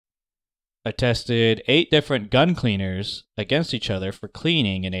I tested 8 different gun cleaners against each other for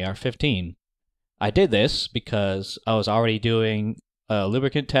cleaning an AR-15. I did this because I was already doing a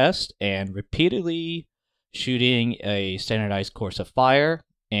lubricant test and repeatedly shooting a standardized course of fire,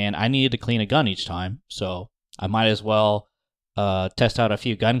 and I needed to clean a gun each time, so I might as well test out a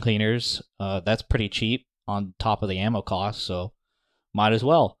few gun cleaners. That's pretty cheap on top of the ammo cost, so might as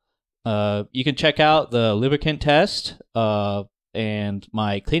well. You can check out the lubricant test and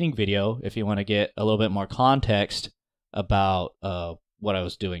my cleaning video if you want to get a little bit more context about what I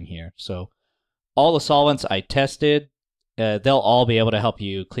was doing here. So all the solvents I tested, they'll all be able to help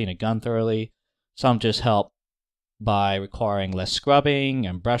you clean a gun thoroughly. Some just help by requiring less scrubbing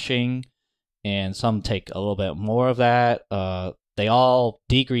and brushing, and some take a little bit more of that. They all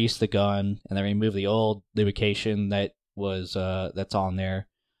degrease the gun and they remove the old lubrication that was that's on there.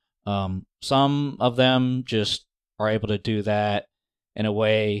 Some of them just are able to do that in a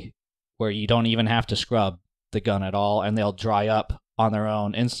way where you don't even have to scrub the gun at all, and they'll dry up on their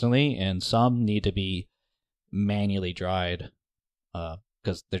own instantly, and some need to be manually dried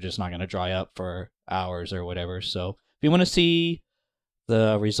because they're just not going to dry up for hours or whatever. So if you want to see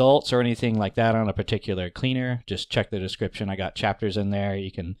the results or anything like that on a particular cleaner, just check the description. I got chapters in there.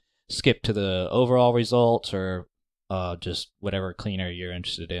 You can skip to the overall results or just whatever cleaner you're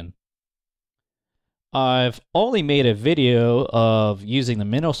interested in. I've only made a video of using the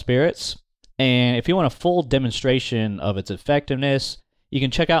mineral spirits, and if you want a full demonstration of its effectiveness, you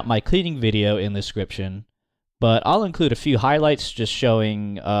can check out my cleaning video in the description, but I'll include a few highlights just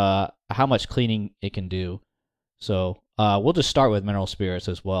showing how much cleaning it can do. So we'll just start with mineral spirits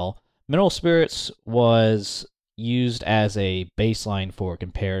as well. Mineral spirits was used as a baseline for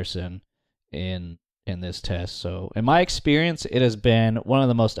comparison in this test. So in my experience, it has been one of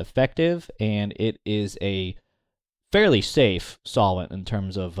the most effective, and it is a fairly safe solvent in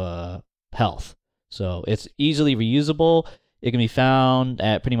terms of health. So it's easily reusable. It can be found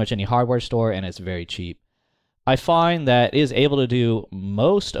at pretty much any hardware store, and it's very cheap. I find that it is able to do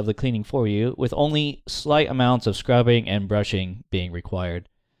most of the cleaning for you with only slight amounts of scrubbing and brushing being required.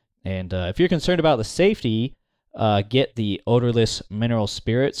 And if you're concerned about the safety, get the odorless mineral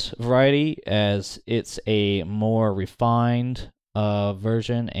spirits variety, as it's a more refined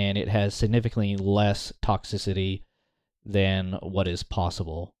version, and it has significantly less toxicity than what is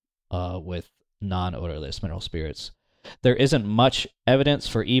possible with non-odorless mineral spirits. There isn't much evidence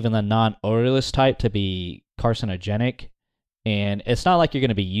for even the non-odorless type to be carcinogenic, and it's not like you're going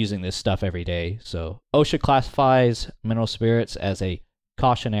to be using this stuff every day. So OSHA classifies mineral spirits as a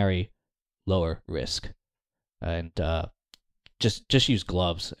cautionary lower risk. And just use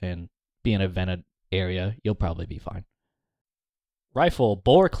gloves and be in a vented area. You'll probably be fine. Rifle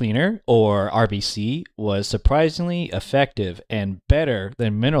bore cleaner, or RBC, was surprisingly effective and better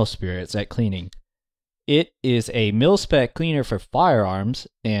than mineral spirits at cleaning. It is a mil-spec cleaner for firearms,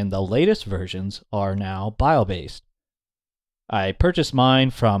 and the latest versions are now bio-based. I purchased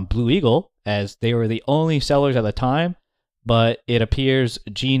mine from Blue Eagle, as they were the only sellers at the time, but it appears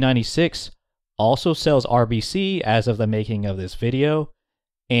G96 also sells RBC as of the making of this video,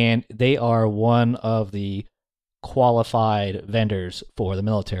 and they are one of the qualified vendors for the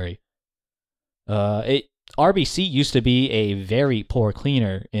military. RBC used to be a very poor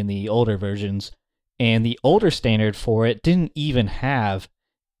cleaner in the older versions, and the older standard for it didn't even have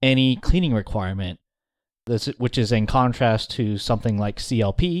any cleaning requirement, which is in contrast to something like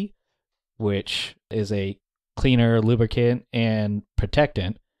CLP, which is a cleaner, lubricant, and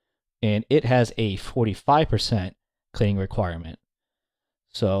protectant, and it has a 45% cleaning requirement.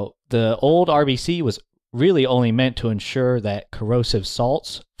 So the old RBC was really only meant to ensure that corrosive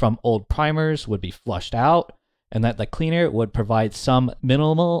salts from old primers would be flushed out, and that the cleaner would provide some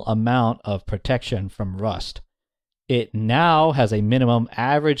minimal amount of protection from rust. It now has a minimum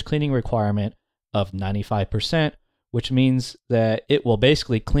average cleaning requirement of 95%, which means that it will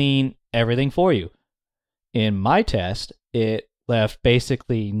basically clean everything for you. In my test, it left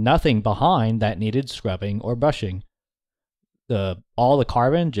basically nothing behind that needed scrubbing or brushing. All the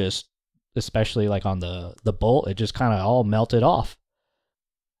carbon, just especially like on the bolt, it just kind of all melted off.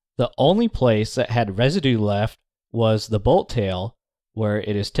 The only place that had residue left was the bolt tail, where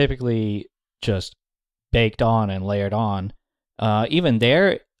it is typically just baked on and layered on. Even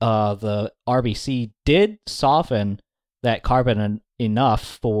there, the RBC did soften that carbon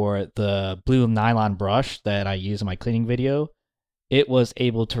enough for the blue nylon brush that I use in my cleaning video. It was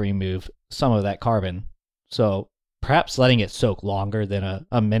able to remove some of that carbon. So perhaps letting it soak longer than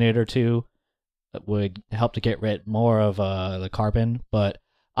a minute or two would help to get rid more of the carbon. But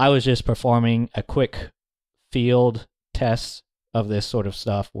I was just performing a quick field test of this sort of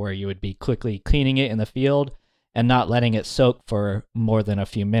stuff where you would be quickly cleaning it in the field and not letting it soak for more than a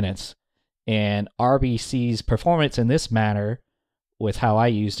few minutes. And RBC's performance in this manner, with how I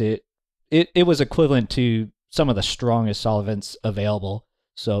used it, it was equivalent to some of the strongest solvents available.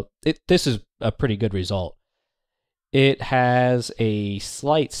 So this is a pretty good result. It has a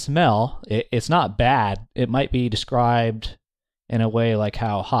slight smell. It's not bad. It might be described in a way like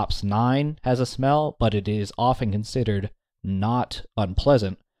how Hops 9 has a smell, but it is often considered not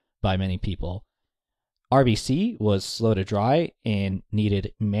unpleasant by many people. RBC was slow to dry and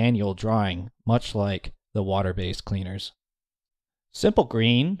needed manual drying, much like the water-based cleaners. Simple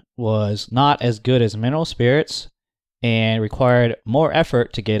Green was not as good as mineral spirits and required more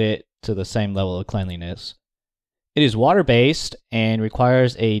effort to get it to the same level of cleanliness. It is water-based and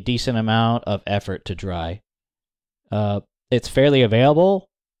requires a decent amount of effort to dry. It's fairly available.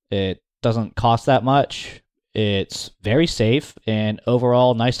 It doesn't cost that much. It's very safe and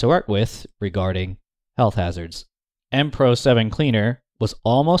overall nice to work with regarding health hazards. M-Pro 7 Cleaner was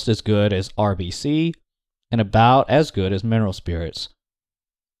almost as good as RBC and about as good as mineral spirits.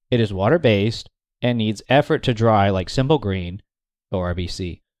 It is water-based and needs effort to dry like Simple Green or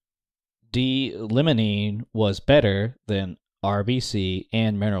RBC. D-Limonene was better than RBC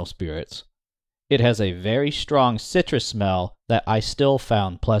and mineral spirits. It has a very strong citrus smell that I still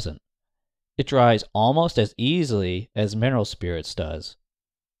found pleasant. It dries almost as easily as mineral spirits does.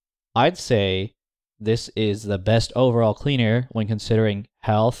 I'd say this is the best overall cleaner when considering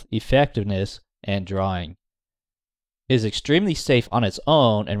health, effectiveness, and drying. It is extremely safe on its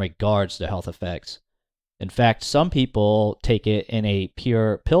own in regards to health effects. In fact, some people take it in a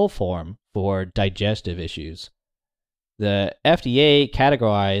pure pill form for digestive issues. The FDA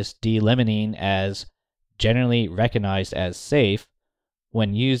categorized d-Limonene as generally recognized as safe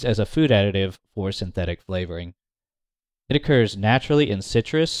when used as a food additive for synthetic flavoring. It occurs naturally in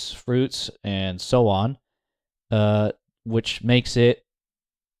citrus, fruits, and so on, which makes it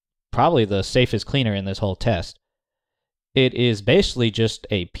probably the safest cleaner in this whole test. It is basically just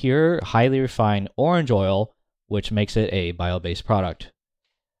a pure, highly refined orange oil, which makes it a bio-based product.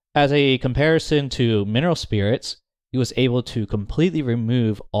 As a comparison to mineral spirits, it was able to completely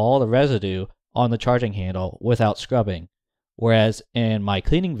remove all the residue on the charging handle without scrubbing, whereas in my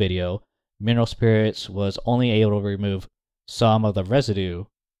cleaning video, mineral spirits was only able to remove some of the residue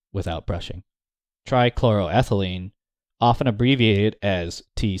without brushing. Trichloroethylene, often abbreviated as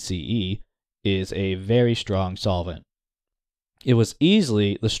TCE, is a very strong solvent. It was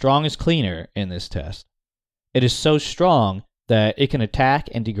easily the strongest cleaner in this test. It is so strong that it can attack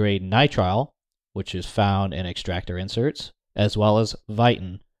and degrade nitrile, which is found in extractor inserts, as well as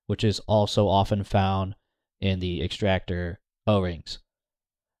Vitin, which is also often found in the extractor O-rings.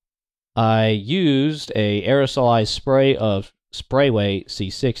 I used a aerosolized spray of Sprayway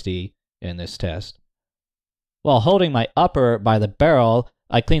C60 in this test. While holding my upper by the barrel,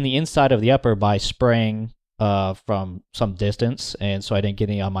 I cleaned the inside of the upper by spraying from some distance, and so I didn't get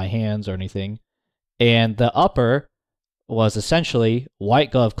any on my hands or anything. And the upper was essentially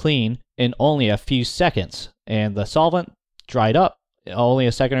white glove clean in only a few seconds, and the solvent dried up only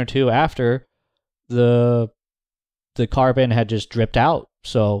a second or two after the carbon had just dripped out.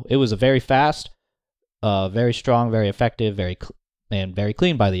 So it was a very fast, very strong, very effective, and very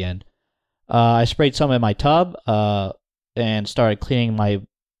clean by the end. I sprayed some in my tub and started cleaning my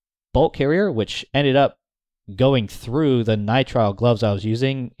bolt carrier, which ended up going through the nitrile gloves I was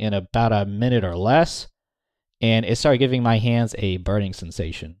using in about a minute or less, and it started giving my hands a burning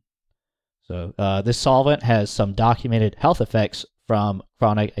sensation. So this solvent has some documented health effects from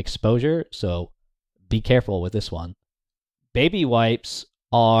chronic exposure, so be careful with this one. Baby wipes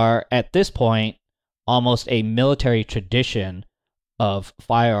are, at this point, almost a military tradition of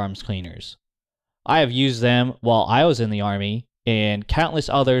firearms cleaners. I have used them while I was in the Army, and countless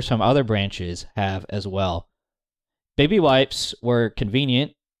others from other branches have as well. Baby wipes were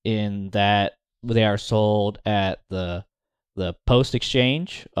convenient in that they are sold at the post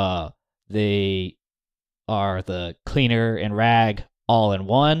exchange. They are the cleaner and rag all in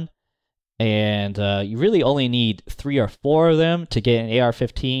one, and you really only need 3 or 4 of them to get an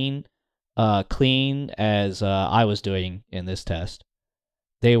AR-15 clean, as I was doing in this test.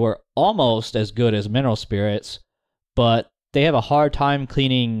 They were almost as good as mineral spirits, but they have a hard time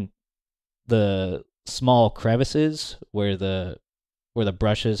cleaning the small crevices where the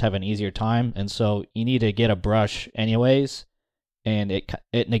brushes have an easier time, and so you need to get a brush anyways, and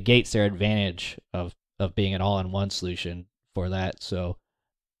it negates their advantage of being an all-in-one solution for that. So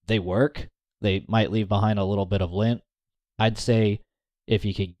they work. They might leave behind a little bit of lint. I'd say if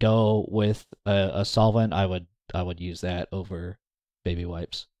you could go with a solvent, I would use that over baby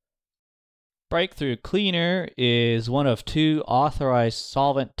wipes. Breakthrough Cleaner is one of 2 authorized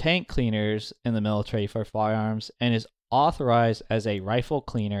solvent tank cleaners in the military for firearms and is authorized as a rifle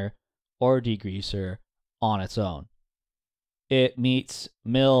cleaner or degreaser on its own. It meets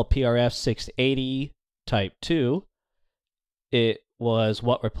MIL PRF 680 Type 2. It was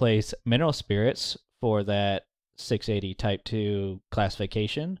what replaced mineral spirits for that 680 Type 2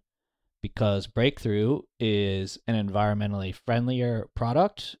 classification, because Breakthrough is an environmentally friendlier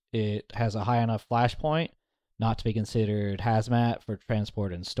product. It has a high enough flash point not to be considered hazmat for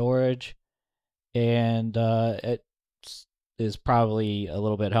transport and storage, and it is probably a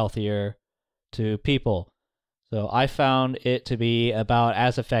little bit healthier to people. So I found it to be about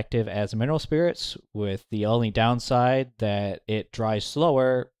as effective as mineral spirits, with the only downside that it dries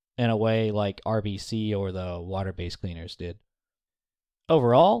slower in a way like RBC or the water-based cleaners did.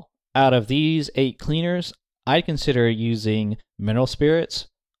 Overall, out of these 8 cleaners, I'd consider using mineral spirits,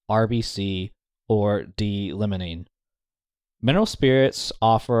 RBC, or d-Limonene. Mineral spirits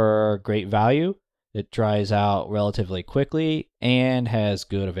offer great value. It dries out relatively quickly and has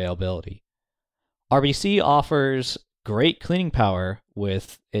good availability. RBC offers great cleaning power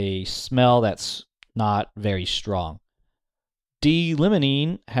with a smell that's not very strong.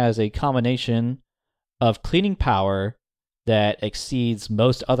 D-Limonene has a combination of cleaning power that exceeds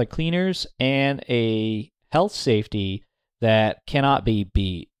most other cleaners and a health safety that cannot be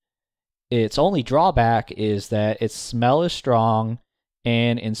beat. Its only drawback is that its smell is strong,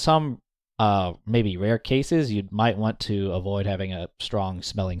 and in some maybe rare cases you might want to avoid having a strong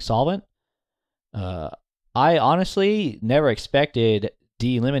smelling solvent. I honestly never expected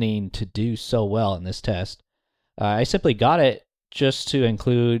d-Limonene to do so well in this test. I simply got it just to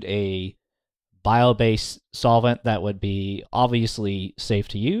include a bio-based solvent that would be obviously safe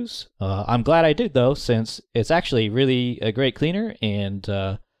to use. I'm glad I did, though, since it's actually really a great cleaner, and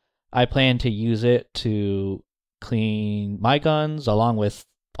I plan to use it to clean my guns along with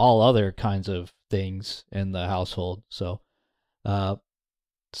all other kinds of things in the household. So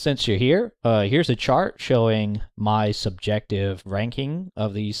since you're here, here's a chart showing my subjective ranking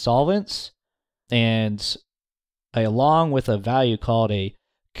of these solvents, and along with a value called a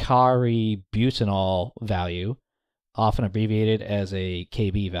caributanol value, often abbreviated as a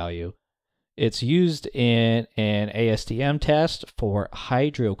KB value. It's used in an ASTM test for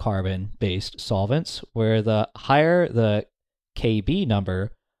hydrocarbon-based solvents, where the higher the KB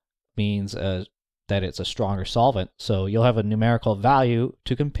number means that it's a stronger solvent. So you'll have a numerical value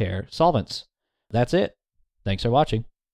to compare solvents. That's it. Thanks for watching.